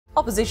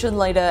Opposition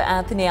leader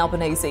Anthony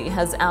Albanese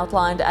has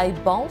outlined a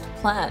bold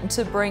plan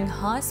to bring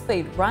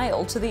high-speed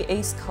rail to the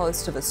east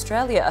coast of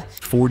Australia.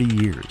 40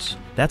 years.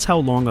 That's how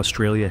long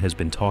Australia has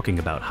been talking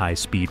about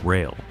high-speed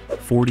rail.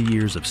 40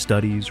 years of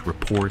studies,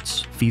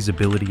 reports,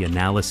 feasibility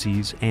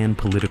analyses, and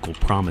political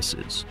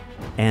promises.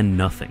 And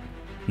nothing.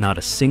 Not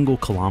a single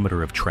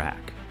kilometre of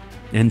track.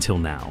 Until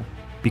now.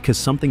 Because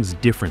something's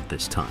different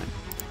this time.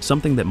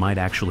 Something that might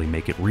actually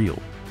make it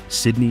real.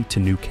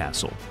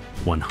 Sydney-to-Newcastle.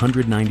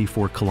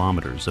 194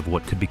 kilometers of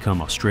what could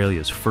become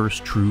Australia's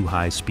first true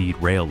high-speed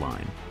rail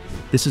line.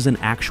 This is an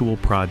actual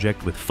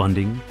project with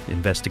funding,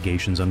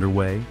 investigations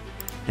underway,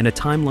 and a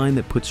timeline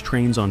that puts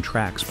trains on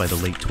tracks by the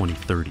late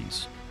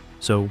 2030s.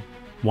 So,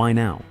 why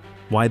now?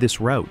 Why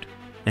this route?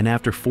 And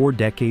after 4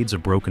 decades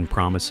of broken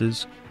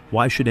promises,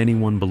 why should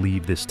anyone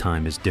believe this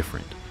time is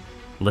different?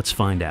 Let's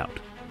find out.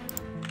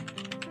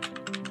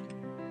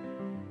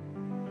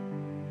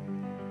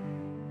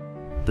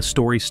 The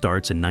story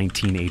starts in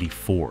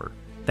 1984.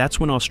 That's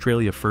when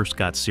Australia first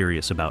got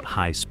serious about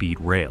high-speed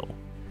rail.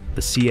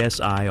 The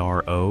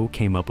CSIRO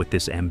came up with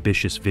this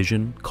ambitious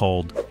vision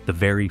called the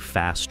Very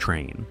Fast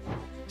Train.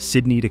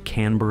 Sydney to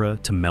Canberra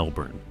to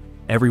Melbourne.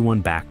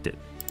 Everyone backed it.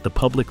 The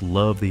public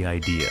loved the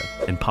idea,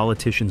 and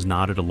politicians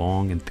nodded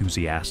along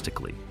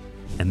enthusiastically.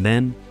 And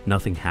then,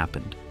 nothing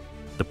happened.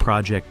 The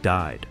project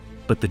died,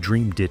 but the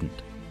dream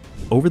didn't.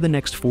 Over the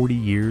next 40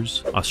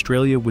 years,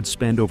 Australia would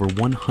spend over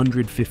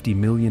 $150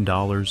 million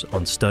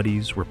on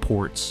studies,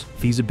 reports,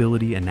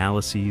 feasibility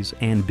analyses,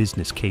 and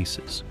business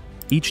cases.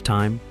 Each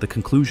time, the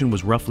conclusion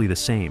was roughly the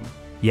same.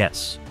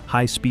 Yes,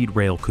 high-speed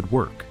rail could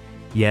work.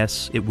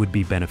 Yes, it would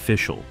be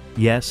beneficial.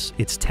 Yes,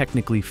 it's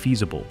technically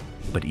feasible.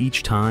 But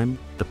each time,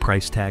 the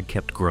price tag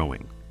kept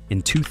growing.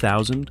 In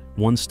 2000,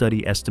 one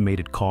study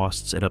estimated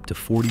costs at up to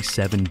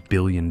 $47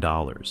 billion.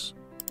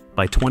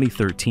 By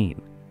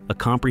 2013, a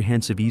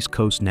comprehensive East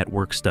Coast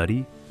network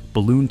study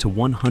ballooned to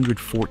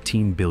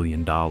 $114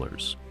 billion.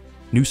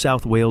 New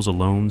South Wales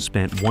alone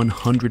spent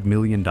 $100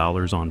 million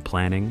on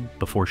planning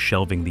before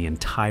shelving the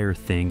entire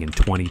thing in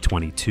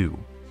 2022.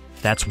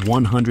 That's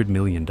 $100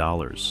 million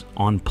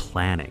on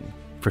planning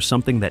for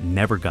something that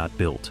never got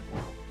built.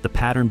 The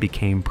pattern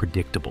became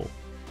predictable.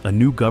 A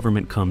new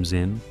government comes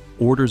in,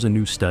 orders a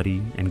new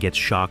study, and gets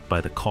shocked by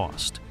the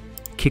cost.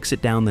 Kicks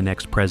it down the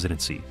next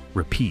presidency.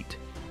 Repeat.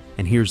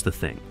 And here's the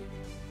thing.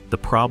 The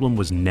problem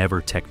was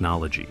never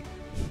technology.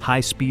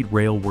 High-speed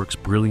rail works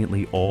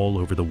brilliantly all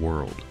over the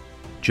world.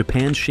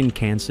 Japan's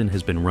Shinkansen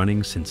has been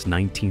running since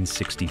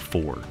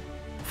 1964.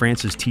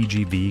 France's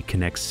TGV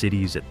connects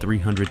cities at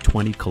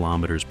 320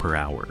 kilometers per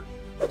hour.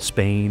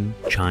 Spain,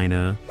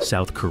 China,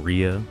 South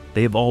Korea,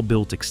 they have all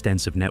built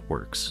extensive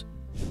networks.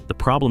 The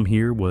problem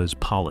here was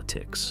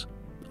politics.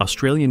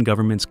 Australian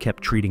governments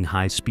kept treating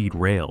high-speed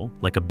rail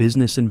like a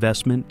business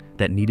investment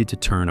that needed to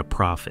turn a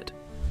profit.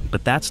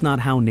 But that's not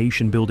how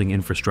nation-building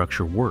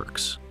infrastructure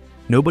works.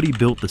 Nobody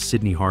built the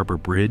Sydney Harbour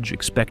Bridge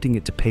expecting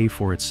it to pay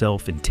for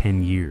itself in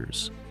 10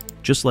 years.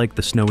 Just like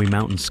the Snowy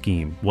Mountain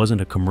scheme wasn't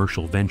a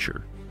commercial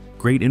venture.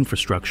 Great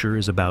infrastructure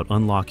is about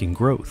unlocking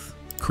growth,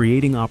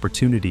 creating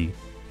opportunity,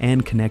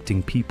 and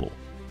connecting people.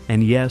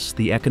 And yes,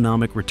 the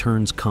economic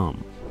returns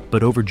come,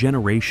 but over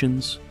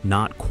generations,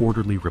 not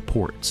quarterly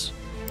reports.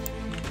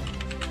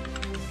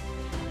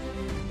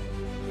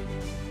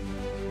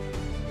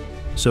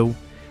 So,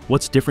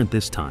 what's different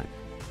this time?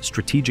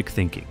 Strategic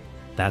thinking.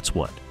 That's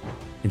what.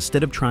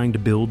 Instead of trying to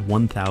build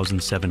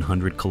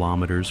 1,700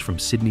 kilometers from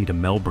Sydney to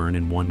Melbourne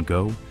in one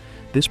go,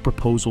 this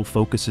proposal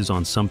focuses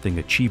on something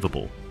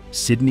achievable.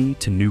 Sydney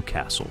to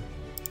Newcastle.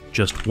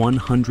 Just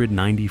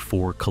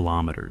 194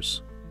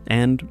 kilometers.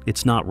 And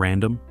it's not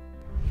random.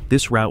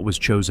 This route was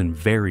chosen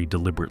very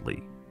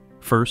deliberately.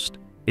 First,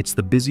 it's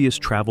the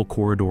busiest travel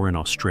corridor in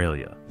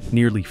Australia.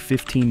 Nearly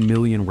 15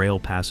 million rail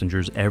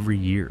passengers every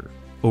year.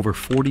 Over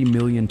 40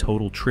 million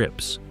total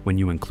trips when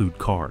you include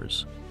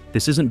cars.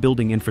 This isn't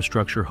building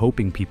infrastructure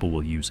hoping people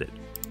will use it.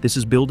 This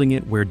is building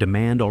it where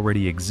demand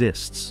already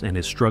exists and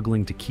is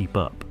struggling to keep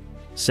up.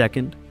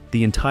 Second,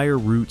 the entire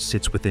route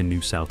sits within New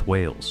South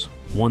Wales.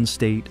 One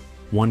state,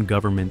 one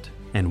government,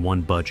 and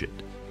one budget.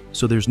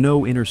 So there's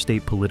no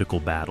interstate political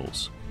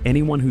battles.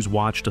 Anyone who's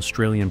watched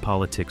Australian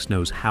politics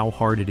knows how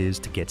hard it is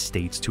to get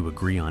states to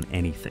agree on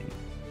anything.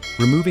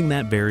 Removing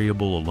that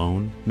variable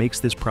alone makes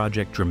this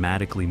project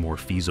dramatically more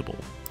feasible.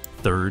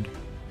 Third,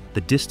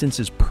 the distance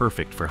is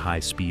perfect for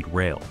high-speed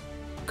rail.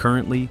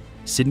 Currently,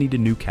 Sydney to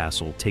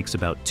Newcastle takes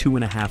about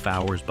 2.5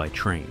 hours by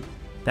train.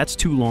 That's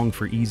too long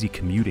for easy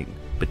commuting,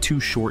 but too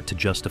short to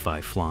justify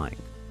flying.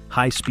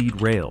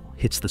 High-speed rail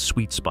hits the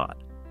sweet spot.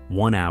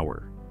 1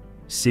 hour.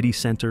 City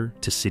center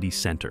to city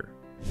center.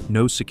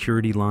 No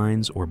security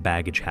lines or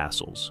baggage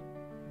hassles.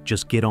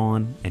 Just get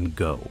on and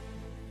go.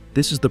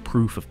 This is the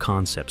proof of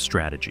concept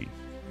strategy.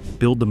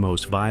 Build the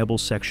most viable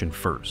section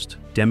first,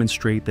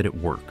 demonstrate that it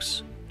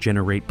works,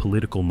 generate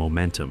political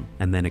momentum,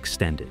 and then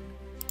extend it.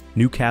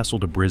 Newcastle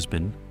to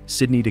Brisbane,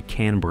 Sydney to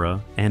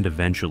Canberra, and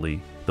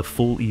eventually, the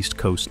full East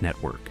Coast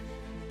network.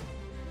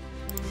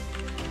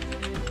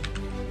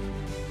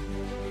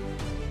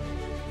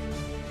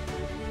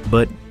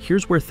 But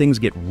here's where things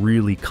get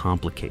really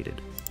complicated.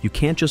 You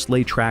can't just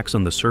lay tracks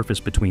on the surface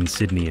between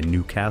Sydney and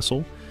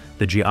Newcastle.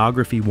 The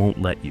geography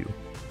won't let you.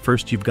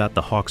 First, you've got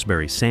the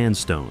Hawkesbury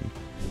sandstone,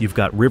 you've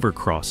got river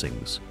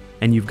crossings,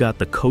 and you've got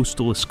the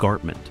coastal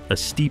escarpment, a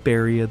steep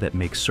area that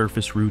makes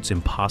surface routes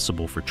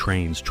impossible for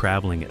trains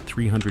traveling at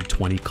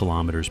 320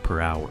 kilometers per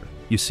hour.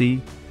 You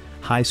see,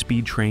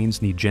 high-speed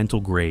trains need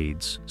gentle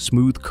grades,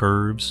 smooth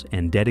curves,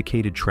 and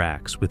dedicated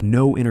tracks with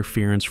no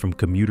interference from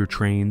commuter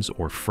trains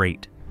or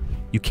freight.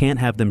 You can't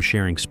have them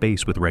sharing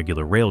space with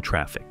regular rail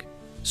traffic.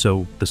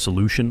 So, the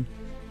solution?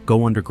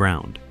 Go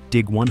underground.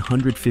 Dig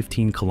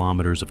 115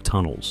 kilometers of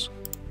tunnels.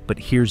 But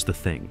here's the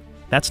thing.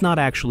 That's not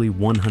actually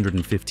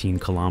 115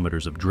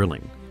 kilometers of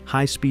drilling.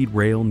 High-speed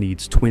rail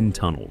needs twin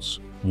tunnels,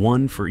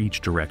 one for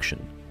each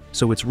direction.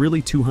 So it's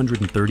really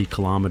 230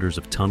 kilometers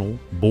of tunnel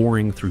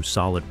boring through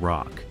solid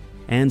rock.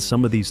 And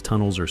some of these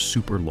tunnels are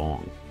super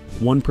long.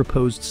 One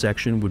proposed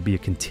section would be a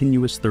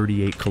continuous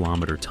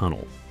 38-kilometer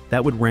tunnel.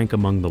 That would rank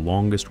among the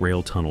longest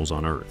rail tunnels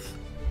on Earth.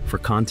 For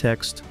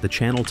context, the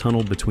Channel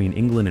Tunnel between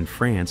England and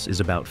France is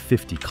about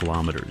 50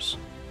 kilometers.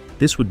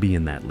 This would be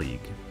in that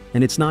league.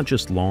 And it's not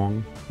just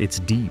long, it's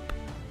deep.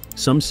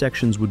 Some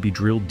sections would be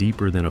drilled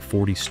deeper than a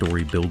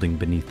 40-story building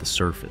beneath the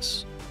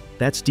surface.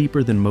 That's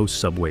deeper than most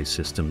subway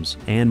systems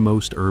and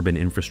most urban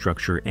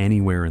infrastructure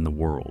anywhere in the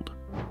world.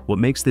 What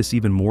makes this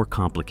even more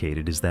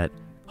complicated is that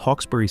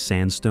Hawkesbury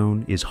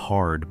sandstone is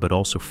hard but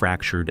also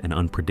fractured and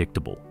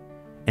unpredictable.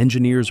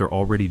 Engineers are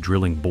already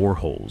drilling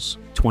boreholes,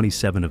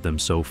 27 of them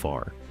so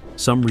far,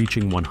 some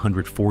reaching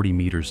 140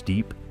 meters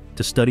deep,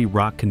 to study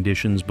rock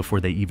conditions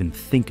before they even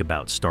think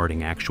about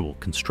starting actual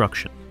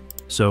construction.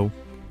 So,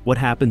 what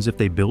happens if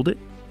they build it?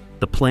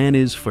 The plan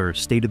is for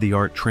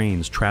state-of-the-art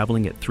trains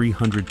traveling at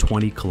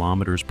 320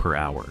 kilometers per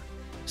hour.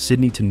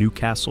 Sydney to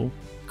Newcastle,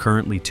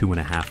 currently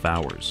 2.5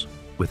 hours.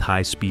 With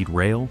high-speed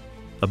rail,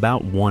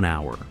 about 1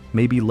 hour,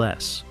 maybe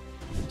less.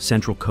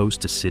 Central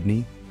Coast to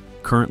Sydney,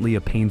 currently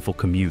a painful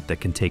commute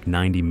that can take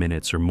 90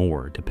 minutes or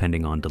more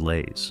depending on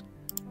delays.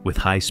 With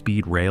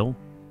high-speed rail,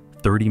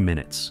 30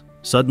 minutes.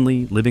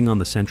 Suddenly, living on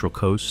the Central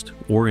Coast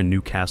or in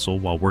Newcastle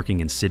while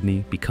working in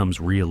Sydney becomes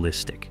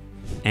realistic.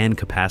 And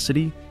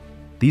capacity?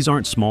 These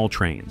aren't small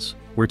trains.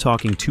 We're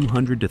talking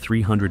 200 to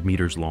 300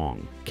 meters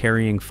long,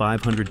 carrying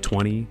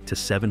 520 to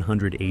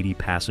 780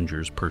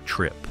 passengers per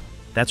trip.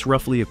 That's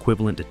roughly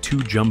equivalent to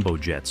 2 jumbo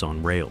jets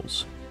on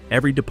rails.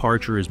 Every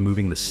departure is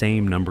moving the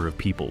same number of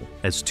people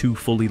as 2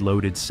 fully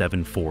loaded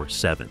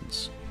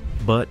 747s.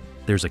 But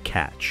there's a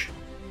catch.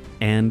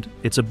 And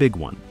it's a big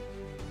one.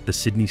 The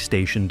Sydney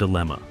Station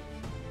dilemma.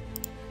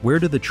 Where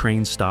do the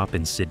trains stop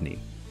in Sydney?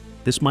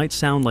 This might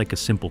sound like a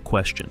simple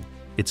question.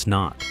 It's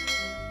not.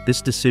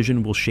 This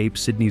decision will shape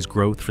Sydney's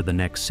growth for the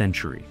next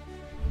century.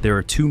 There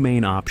are 2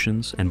 main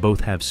options, and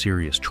both have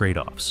serious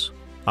trade-offs.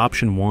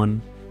 Option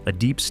 1, a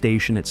deep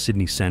station at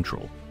Sydney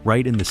Central,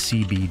 right in the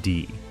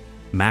CBD.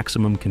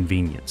 Maximum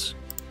convenience.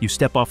 You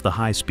step off the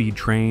high-speed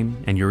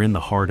train, and you're in the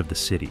heart of the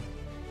city.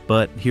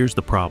 But here's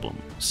the problem.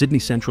 Sydney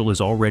Central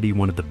is already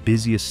one of the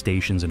busiest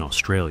stations in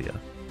Australia.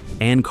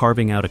 And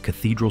carving out a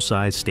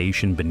cathedral-sized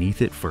station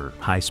beneath it for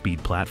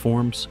high-speed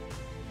platforms?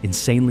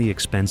 Insanely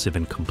expensive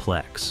and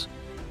complex.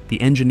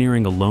 The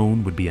engineering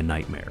alone would be a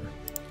nightmare.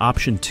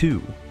 Option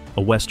 2,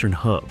 a western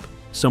hub,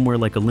 somewhere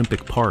like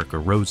Olympic Park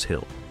or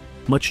Rosehill.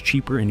 Much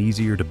cheaper and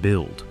easier to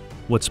build.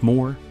 What's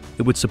more,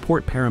 it would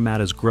support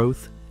Parramatta's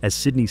growth as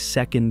Sydney's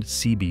second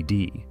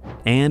CBD.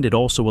 And it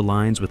also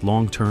aligns with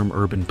long-term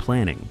urban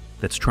planning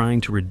that's trying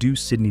to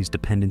reduce Sydney's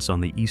dependence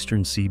on the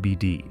eastern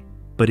CBD.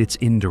 But it's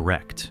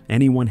indirect.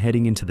 Anyone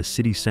heading into the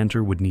city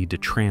center would need to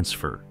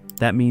transfer.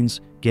 That means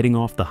getting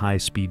off the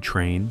high-speed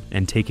train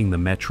and taking the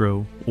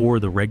metro or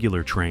the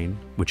regular train,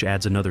 which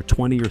adds another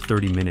 20 or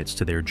 30 minutes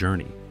to their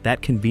journey.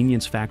 That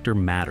convenience factor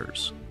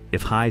matters.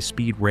 If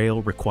high-speed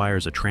rail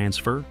requires a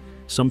transfer,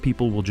 some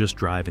people will just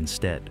drive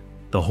instead.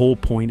 The whole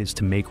point is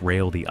to make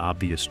rail the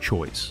obvious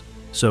choice.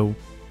 So,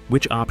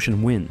 which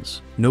option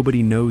wins?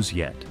 Nobody knows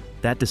yet.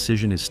 That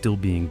decision is still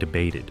being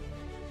debated.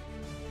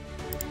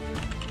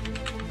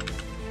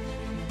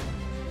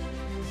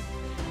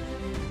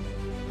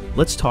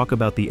 Let's talk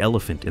about the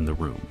elephant in the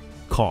room,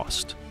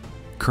 cost.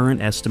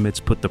 Current estimates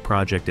put the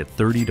project at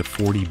 $30 to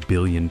 $40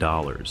 billion,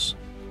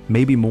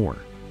 maybe more.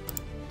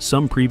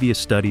 Some previous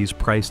studies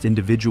priced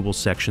individual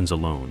sections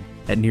alone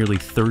at nearly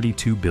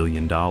 $32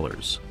 billion.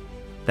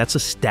 That's a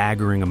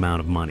staggering amount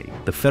of money.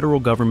 The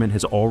federal government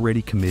has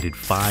already committed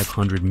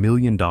 $500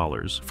 million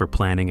for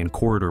planning and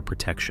corridor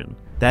protection.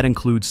 That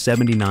includes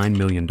 $79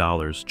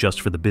 million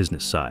just for the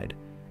business side,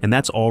 and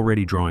that's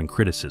already drawing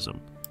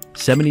criticism.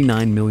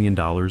 $79 million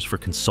for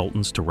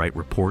consultants to write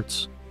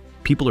reports?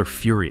 People are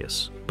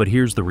furious, but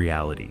here's the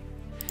reality.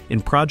 In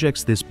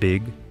projects this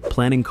big,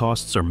 planning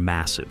costs are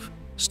massive.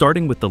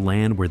 Starting with the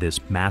land where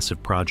this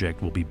massive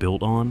project will be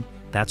built on,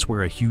 that's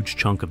where a huge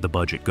chunk of the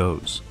budget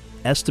goes.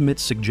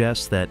 Estimates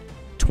suggest that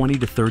 20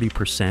 to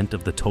 30%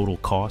 of the total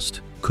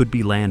cost could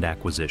be land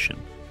acquisition.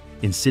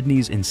 In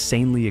Sydney's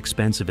insanely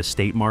expensive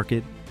estate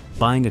market,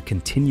 buying a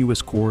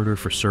continuous corridor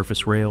for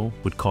surface rail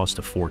would cost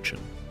a fortune.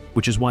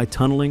 which is why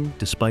tunneling,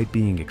 despite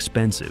being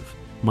expensive,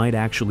 might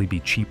actually be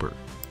cheaper.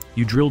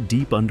 You drill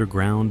deep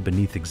underground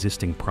beneath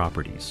existing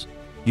properties.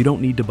 You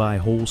don't need to buy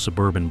whole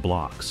suburban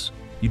blocks.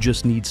 You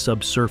just need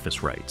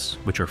subsurface rights,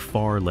 which are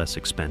far less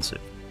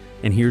expensive.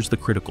 And here's the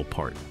critical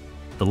part.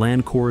 The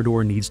land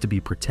corridor needs to be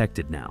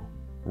protected now,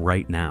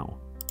 right now.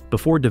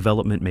 Before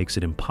development makes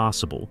it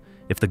impossible,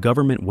 if the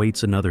government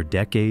waits another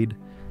decade,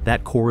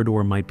 that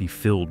corridor might be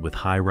filled with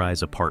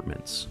high-rise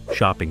apartments,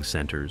 shopping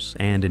centers,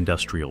 and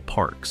industrial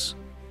parks.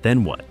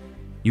 Then what?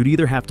 You'd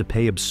either have to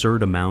pay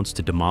absurd amounts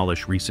to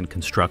demolish recent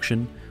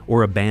construction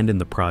or abandon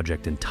the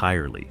project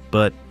entirely,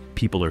 but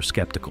people are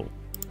skeptical,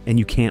 and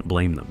you can't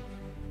blame them.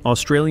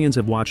 Australians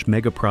have watched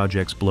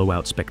megaprojects blow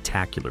out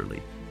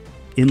spectacularly.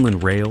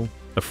 Inland Rail,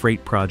 a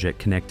freight project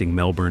connecting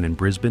Melbourne and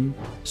Brisbane,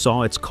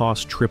 saw its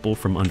cost triple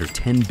from under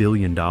 $10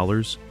 billion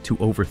to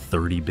over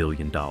 $30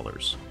 billion,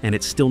 and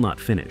it's still not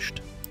finished.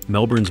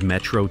 Melbourne's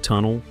Metro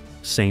Tunnel,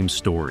 same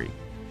story.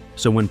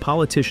 So when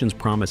politicians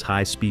promise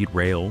high-speed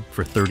rail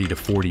for $30 to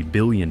 $40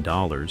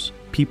 billion,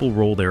 people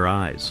roll their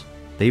eyes.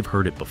 They've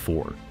heard it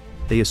before.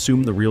 They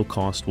assume the real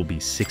cost will be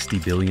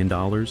 $60 billion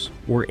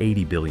or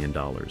 $80 billion,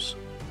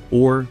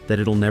 or that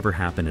it'll never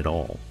happen at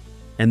all.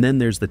 And then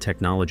there's the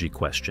technology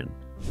question.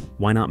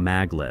 Why not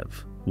maglev?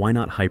 Why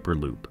not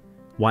hyperloop?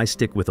 Why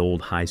stick with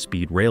old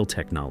high-speed rail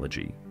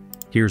technology?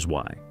 Here's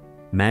why.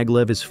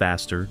 Maglev is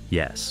faster,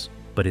 yes,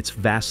 but it's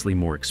vastly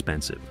more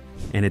expensive,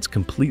 and it's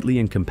completely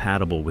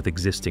incompatible with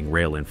existing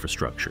rail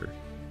infrastructure.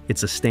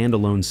 It's a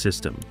standalone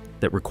system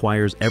that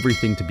requires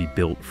everything to be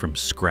built from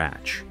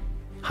scratch.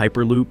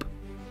 Hyperloop?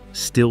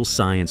 Still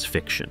science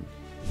fiction.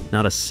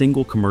 Not a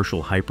single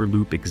commercial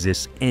hyperloop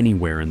exists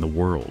anywhere in the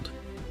world.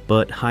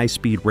 But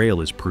high-speed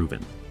rail is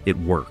proven. It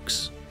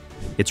works.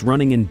 It's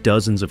running in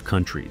dozens of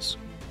countries.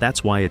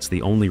 That's why it's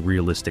the only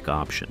realistic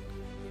option.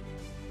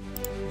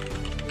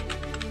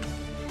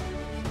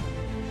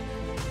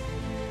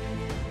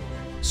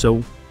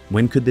 So,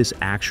 when could this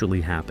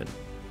actually happen?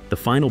 The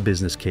final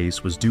business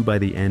case was due by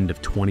the end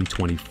of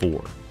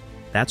 2024.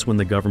 That's when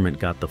the government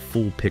got the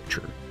full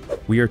picture.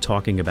 We are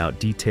talking about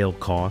detailed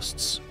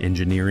costs,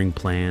 engineering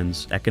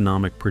plans,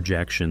 economic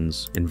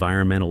projections,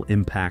 environmental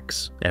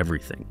impacts,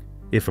 everything.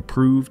 If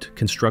approved,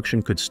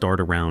 construction could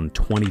start around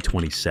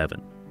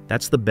 2027.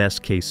 That's the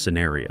best case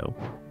scenario.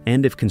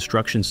 And if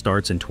construction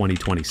starts in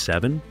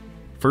 2027,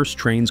 first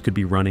trains could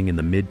be running in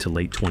the mid to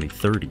late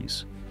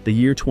 2030s. The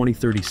year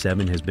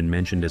 2037 has been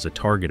mentioned as a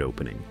target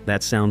opening.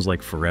 That sounds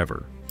like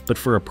forever. But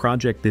for a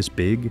project this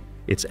big,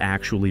 it's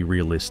actually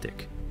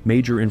realistic.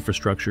 Major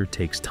infrastructure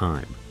takes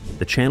time.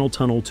 The Channel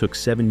Tunnel took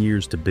 7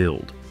 years to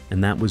build,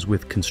 and that was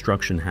with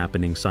construction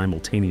happening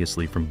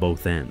simultaneously from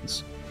both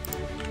ends.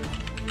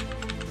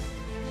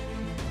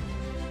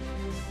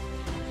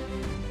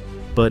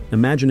 But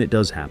imagine it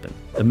does happen.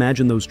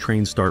 Imagine those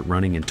trains start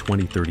running in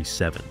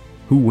 2037.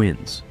 Who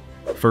wins?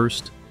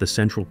 First, the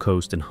Central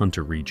Coast and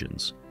Hunter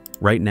regions.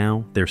 Right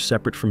now, they're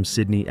separate from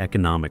Sydney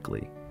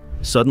economically.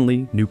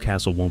 Suddenly,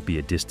 Newcastle won't be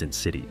a distant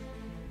city.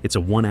 It's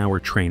a 1-hour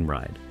train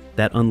ride.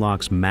 That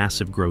unlocks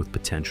massive growth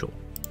potential.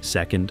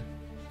 Second,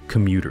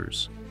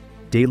 commuters.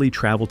 Daily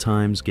travel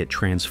times get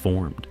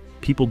transformed.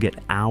 People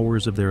get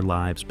hours of their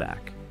lives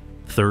back.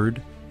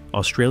 Third,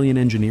 Australian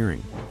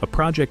engineering. A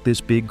project this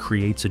big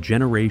creates a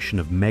generation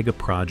of mega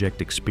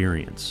project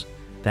experience.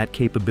 That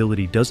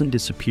capability doesn't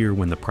disappear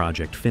when the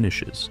project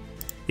finishes.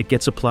 It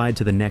gets applied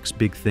to the next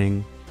big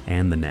thing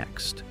and the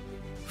next.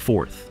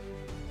 Fourth,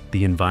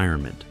 the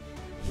environment.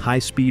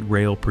 High-speed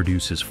rail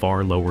produces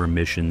far lower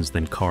emissions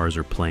than cars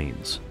or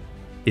planes.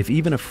 If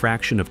even a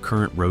fraction of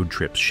current road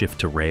trips shift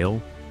to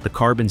rail, the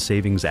carbon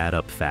savings add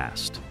up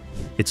fast.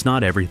 It's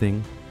not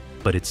everything,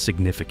 but it's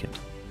significant.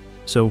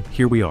 So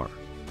here we are,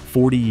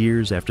 40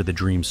 years after the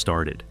dream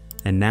started,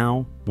 and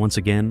now, once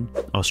again,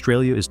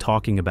 Australia is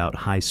talking about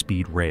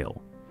high-speed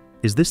rail.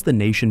 Is this the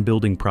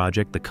nation-building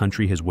project the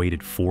country has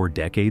waited 4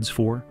 decades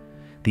for?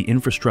 The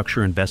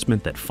infrastructure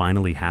investment that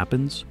finally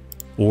happens?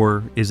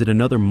 Or is it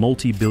another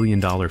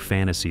multi-billion-dollar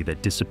fantasy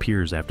that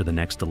disappears after the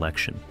next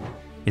election?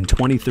 In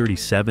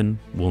 2037,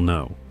 we'll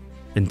know.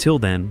 Until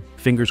then,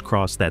 fingers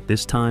crossed that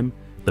this time,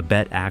 the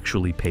bet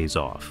actually pays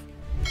off.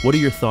 What are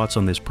your thoughts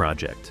on this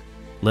project?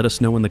 Let us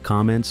know in the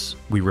comments.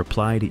 We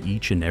reply to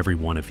each and every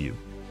one of you.